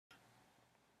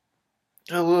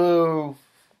Hello,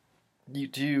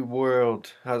 YouTube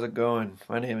world. How's it going?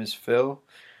 My name is Phil.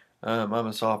 I'm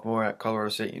a sophomore at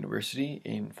Colorado State University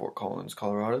in Fort Collins,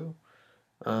 Colorado.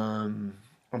 Um,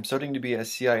 I'm studying to be a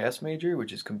CIS major,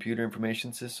 which is Computer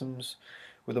Information Systems,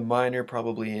 with a minor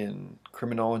probably in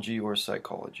criminology or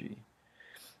psychology.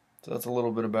 So that's a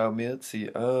little bit about me. Let's see.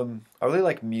 I really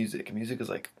like music. Music is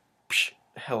like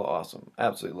hella awesome.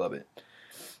 Absolutely love it.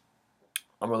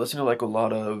 I'm listening to like a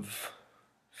lot of.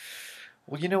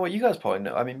 Well, you know what? You guys probably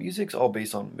know. I mean, music's all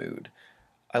based on mood.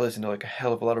 I listen to like a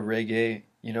hell of a lot of reggae,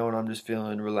 when I'm just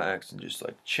feeling relaxed and just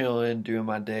like chilling, doing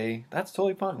my day. That's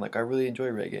totally fine. Like I really enjoy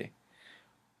reggae.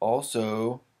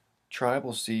 Also,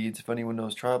 Tribal Seeds, if anyone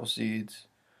knows Tribal Seeds,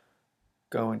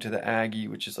 going to the Aggie,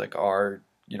 which is like our,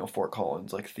 Fort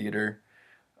Collins like theater.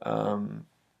 Um,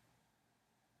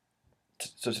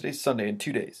 so today's Sunday in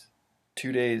 2 days.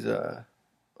 2 days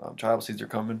Tribal Seeds are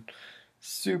coming.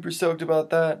 Super stoked about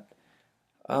that.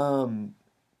 Um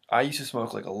I used to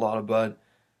smoke like a lot of bud.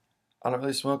 I don't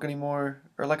really smoke anymore,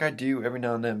 or like I do every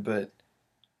now and then, but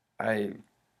I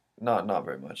not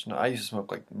very much. No, I used to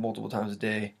smoke like multiple times a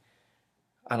day.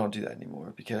 I don't do that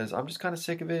anymore because I'm just kind of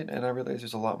sick of it, and I realize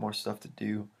there's a lot more stuff to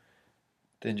do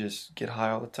than just get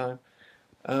high all the time.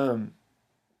 Um,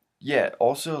 yeah.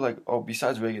 Also, like, oh,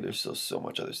 besides reggae, there's still so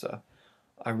much other stuff.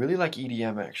 I really like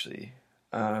EDM actually.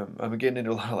 I'm getting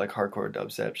into a lot of like hardcore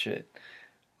dubstep shit,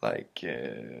 like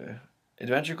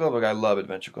Adventure Club. Like I love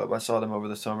Adventure Club. I saw them over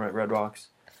the summer at Red Rocks.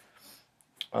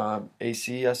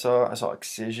 AC, I saw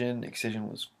Excision. Excision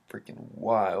was freaking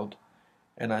wild,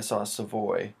 and I saw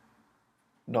Savoy.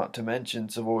 Not to mention,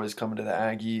 Savoy is coming to the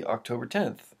Aggie October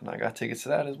 10th, and I got tickets to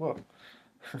that as well.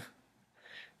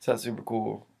 So that's super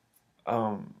cool.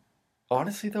 Um,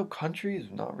 Honestly though, country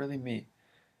is not really me.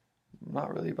 I'm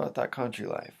not really about that country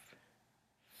life.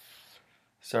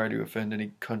 Sorry to offend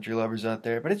any country lovers out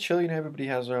there, but it's chill. Everybody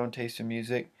has their own taste in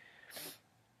music.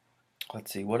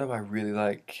 Let's see, what do I really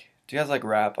like? Do you guys like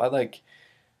rap? I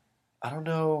don't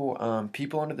know.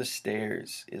 People Under the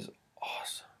Stairs is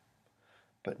awesome,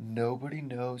 but nobody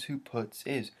knows who Puts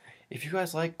is. If you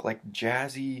guys like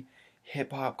jazzy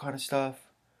hip hop kind of stuff,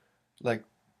 like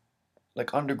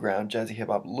underground jazzy hip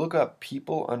hop, look up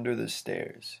People Under the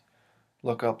Stairs.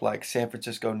 Look up like San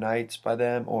Francisco Nights by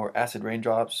them or Acid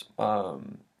Raindrops.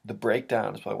 The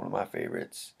Breakdown is probably one of my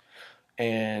favorites,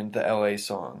 and the LA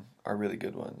Song are really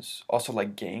good ones. Also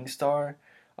like Gangstar,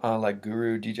 like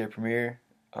Guru, DJ Premier,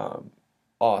 um,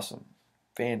 awesome,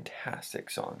 fantastic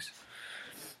songs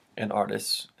and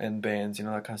artists and bands,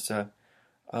 that kind of stuff.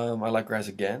 I like Rise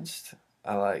Against.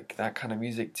 I like that kind of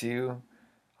music too.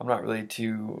 I'm not really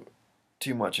too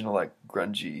much into like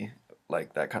grungy,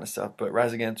 like that kind of stuff, but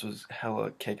Rise Against was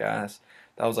hella kick ass.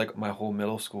 That was like my whole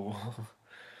middle school.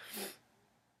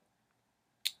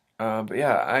 But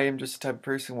yeah, I am just the type of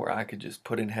person where I could just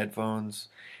put in headphones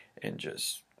and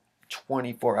just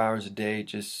 24 hours a day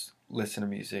just listen to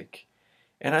music.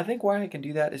 And I think why I can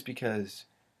do that is because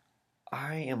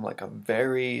I am like a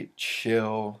very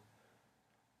chill,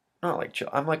 not like chill.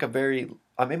 I'm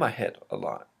in my head a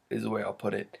lot, is the way I'll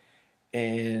put it.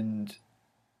 And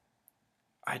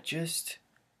I just,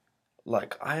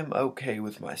 like, I'm okay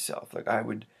with myself.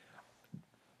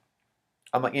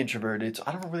 I'm like introverted, so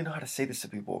I don't really know how to say this to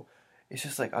people. It's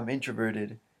just like I'm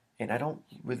introverted and I don't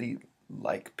really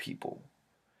like people.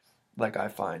 Like, I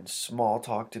find small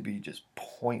talk to be just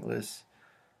pointless.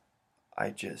 I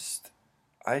just,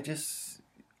 I just,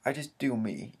 I just do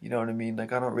me. You know what I mean?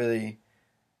 Like, I don't really,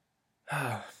 I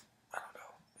don't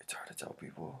know. It's hard to tell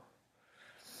people.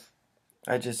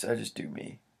 I just do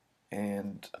me,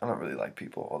 and I don't really like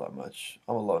people all that much.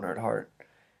 I'm a loner at heart,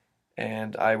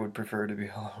 and I would prefer to be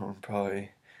alone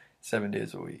probably 7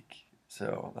 days a week.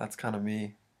 So that's kind of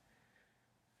me.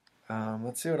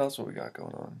 Let's see what else we got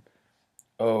going on.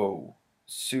 Oh,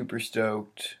 super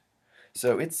stoked.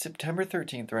 So it's September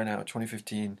 13th right now,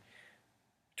 2015,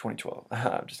 2012.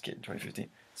 I'm just kidding, 2015.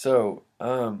 So,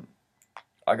 I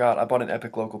bought an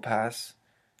Epic Local Pass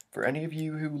for any of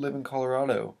you who live in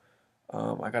Colorado.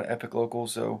 I got Epic Local,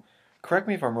 so correct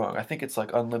me if I'm wrong. I think it's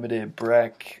like unlimited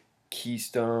Breck,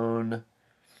 Keystone,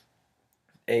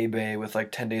 A-Bay with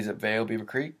like 10 days at Vail, Beaver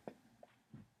Creek.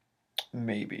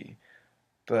 Maybe.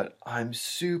 But I'm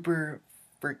super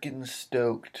freaking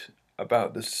stoked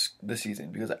about this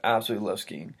season because I absolutely love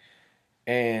skiing.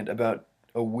 And about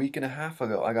a week and a half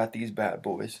ago, I got these bad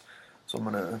boys. So I'm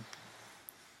gonna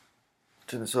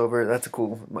turn this over. That's a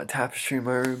cool my tapestry in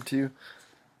my room too.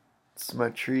 It's my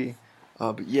tree.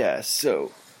 But yeah,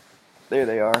 so there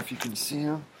they are. If you can see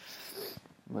them,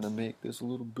 I'm gonna make this a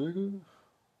little bigger.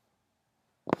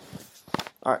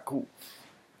 All right, cool.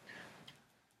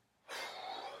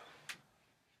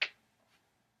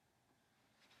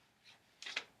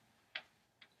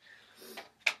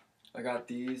 I got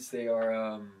these. They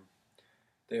are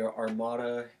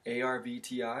Armada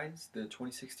ARVTIs, the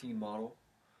 2016 model.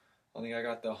 I think I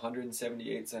got the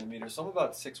 178 centimeters, so I'm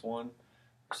about 6'1" or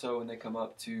so, and they come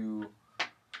up to,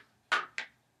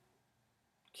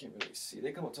 can't really see.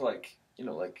 They come up to like,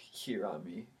 like here on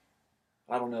me.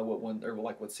 I don't know what one, or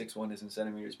like what 6'1" is in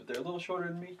centimeters, but they're a little shorter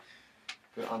than me.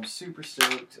 But I'm super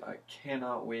stoked. I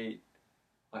cannot wait.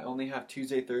 I only have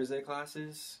Tuesday, Thursday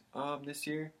classes this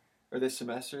year, or this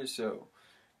semester, so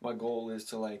my goal is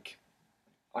to like,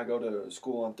 I go to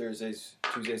school on Thursdays,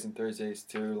 Tuesdays and Thursdays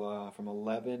till from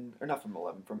 11, or not from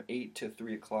 11, from 8 to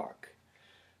 3 o'clock.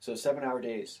 So 7-hour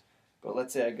days. But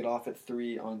let's say I get off at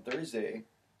 3 on Thursday,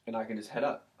 and I can just head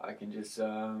up. I can just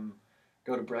go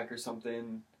to Breck or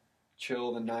something,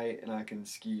 chill the night, and I can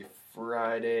ski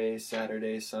Friday,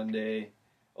 Saturday, Sunday,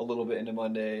 a little bit into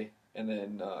Monday, and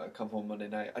then come home Monday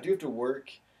night. I do have to work.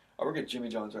 I work at Jimmy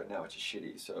John's right now, which is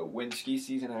shitty. So when ski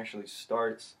season actually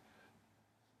starts,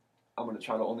 I'm going to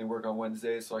try to only work on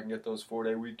Wednesdays so I can get those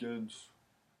 4-day weekends.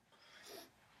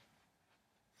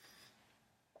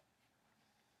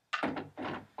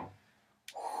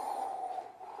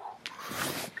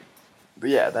 But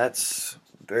yeah, that's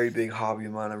a very big hobby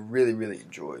of mine. I really, really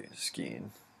enjoy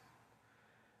skiing.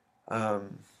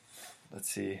 Let's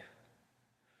see.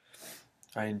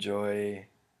 I enjoy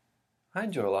a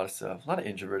lot of stuff, a lot of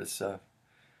introverted stuff.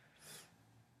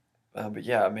 But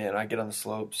yeah, man, I get on the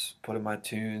slopes, put in my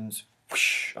tunes,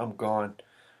 whoosh, I'm gone.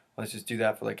 Let's just do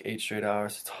that for like 8 straight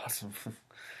hours. It's awesome.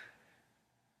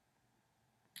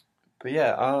 But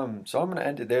yeah, so I'm gonna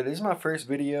end it there. This is my first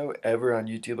video ever on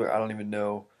YouTube, or I don't even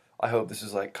know. I hope this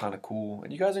is like kind of cool,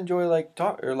 and you guys enjoy like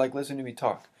talk or like listening to me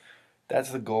talk.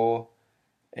 That's the goal.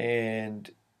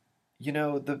 And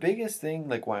the biggest thing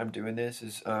like why I'm doing this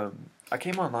is I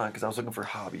came online because I was looking for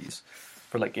hobbies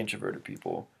for like introverted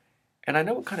people. And I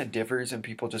know it kind of differs and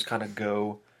people just kind of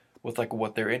go with like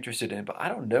what they're interested in, but I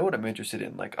don't know what I'm interested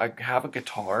in. Like I have a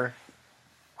guitar,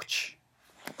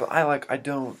 but I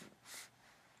don't,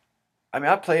 I mean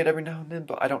I play it every now and then,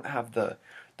 but I don't have the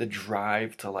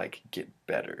drive to like get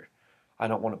better. I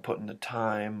don't want to put in the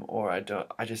time, or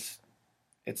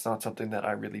it's not something that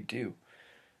I really do.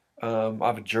 I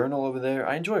have a journal over there.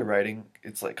 I enjoy writing.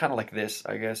 It's like kind of like this,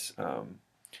 I guess. So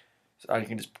I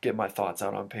can just get my thoughts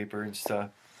out on paper and stuff.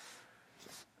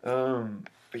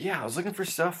 But yeah, I was looking for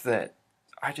stuff that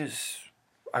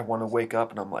I want to wake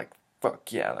up and I'm like,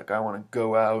 fuck yeah, like I want to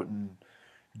go out and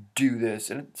do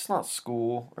this. And it's not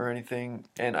school or anything.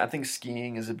 And I think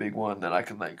skiing is a big one that I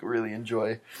can like really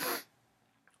enjoy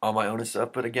on my own and stuff.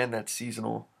 But again, that's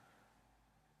seasonal.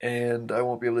 And I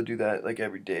won't be able to do that like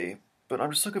every day. But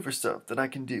I'm just looking for stuff that I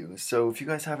can do. So if you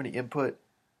guys have any input,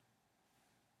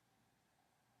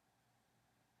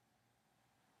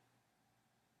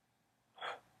 I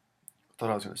thought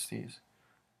I was gonna sneeze.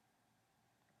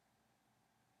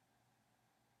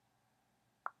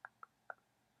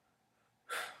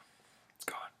 It's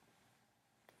gone.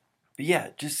 But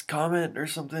yeah, just comment or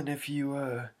something if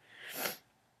you're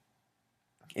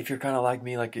kind of like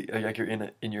me, like you're in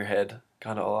it in your head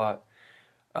kind of a lot.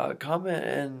 Comment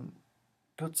and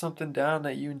put something down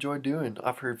that you enjoy doing.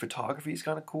 I've heard photography is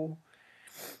kind of cool,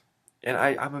 and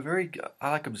I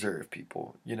like observe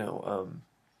people.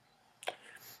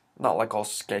 Not like all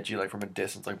sketchy, like from a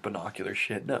distance, like binocular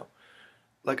shit. No,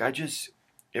 like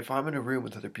if I'm in a room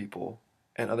with other people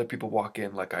and other people walk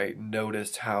in, like I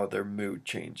noticed how their mood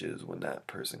changes when that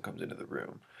person comes into the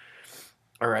room.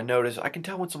 Or I can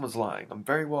tell when someone's lying. I'm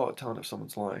very well at telling if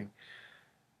someone's lying.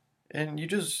 And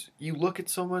you look at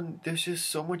someone, there's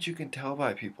just so much you can tell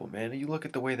by people, man. You look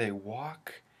at the way they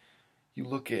walk, you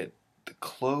look at the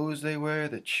clothes they wear,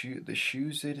 the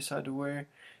shoes they decide to wear,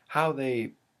 how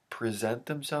they present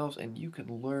themselves, and you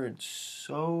can learn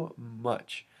so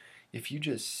much if you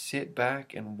just sit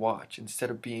back and watch instead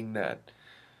of being that.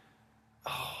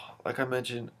 Oh, like I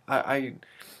mentioned, I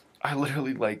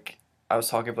literally like I was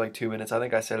talking for like 2 minutes. I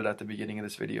think I said it at the beginning of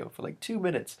this video for like 2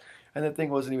 minutes, and the thing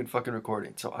wasn't even fucking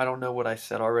recording. So I don't know what I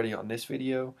said already on this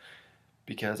video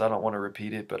because I don't want to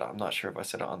repeat it, but I'm not sure if I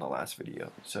said it on the last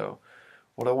video. So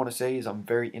what I want to say is I'm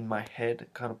very in my head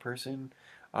kind of person.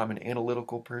 I'm an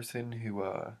analytical person who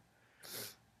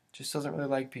just doesn't really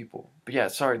like people. But yeah,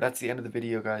 sorry, that's the end of the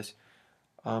video, guys.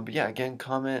 But yeah, again,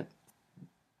 comment,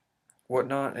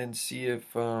 whatnot, and see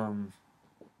if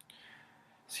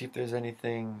there's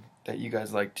anything that you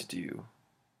guys like to do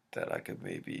that I could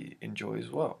maybe enjoy as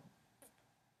well.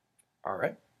 All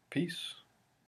right, peace.